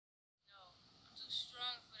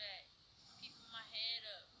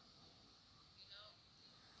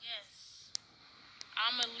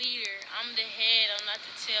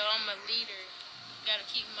I'm a leader. Gotta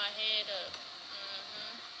keep my head up.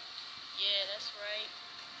 Yeah, that's right.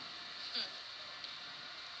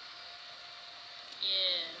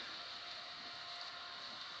 Yeah.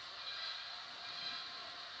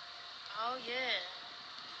 Oh yeah.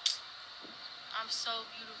 I'm so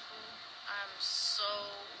beautiful. I'm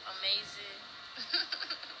so amazing.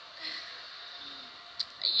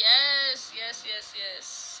 Yes, yes, yes,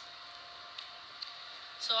 yes.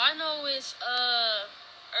 So I know it's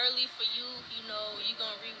early for you, you know, you're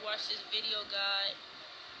gonna rewatch this video, guide.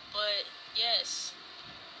 But yes,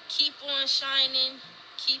 keep on shining,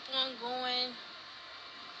 keep on going.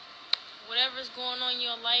 Whatever's going on in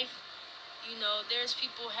your life, you know, there's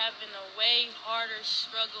people having a way harder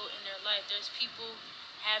struggle in their life. There's people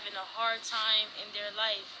having a hard time in their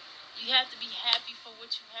life. You have to be happy for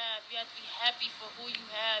what you have. You have to be happy for who you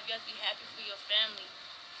have. You have to be happy for your family.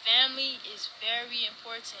 Family is very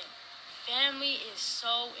important. Family is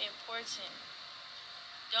so important.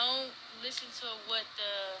 Don't listen to what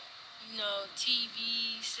the,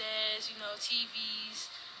 TV says, TVs,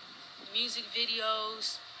 music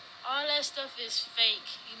videos. All that stuff is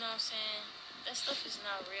fake, you know what I'm saying? That stuff is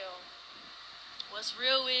not real. What's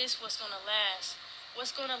real is what's gonna last.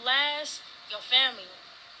 What's gonna last? Your family.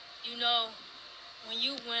 You know,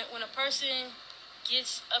 when a person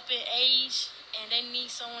gets up in age and they need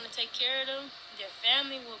someone to take care of them, their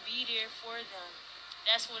family will be there for them.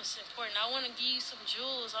 That's what's important. I want to give you some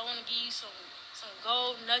jewels. I want to give you some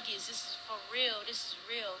gold nuggets. This is for real. This is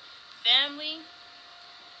real. Family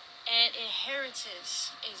and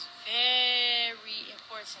inheritance is very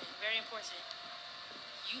important. Very important.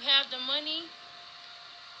 You have the money.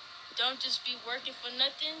 Don't just be working for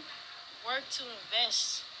nothing. Work to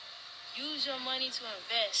invest. Use your money to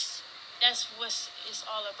invest. That's what it's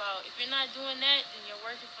all about. If you're not doing that, then you're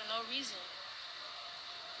working for no reason.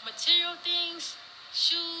 Material things,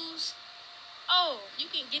 shoes, oh, you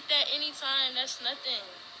can get that anytime. That's nothing.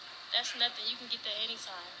 That's nothing. You can get that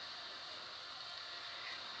anytime.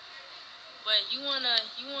 But you wanna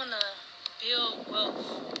build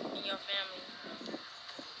wealth in your family.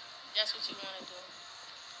 That's what you wanna do.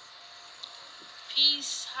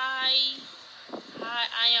 Peace, hi, hi.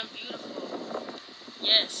 I am beautiful.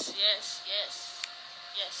 Yes, yes, yes,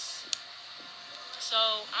 yes.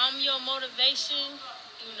 So I'm your motivation.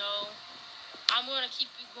 You know, I'm gonna keep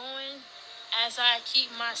you going. As I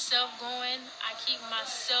keep myself going, I keep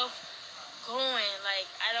myself going. Like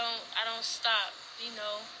I don't stop. You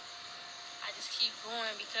know, I just keep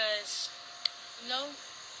going because I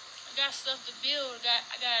got stuff to build.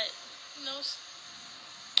 I got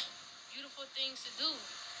beautiful things to do.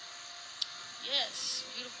 Yes,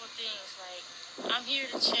 beautiful things. Like I'm here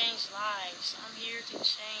to change lives. I'm here to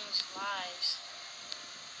change lives.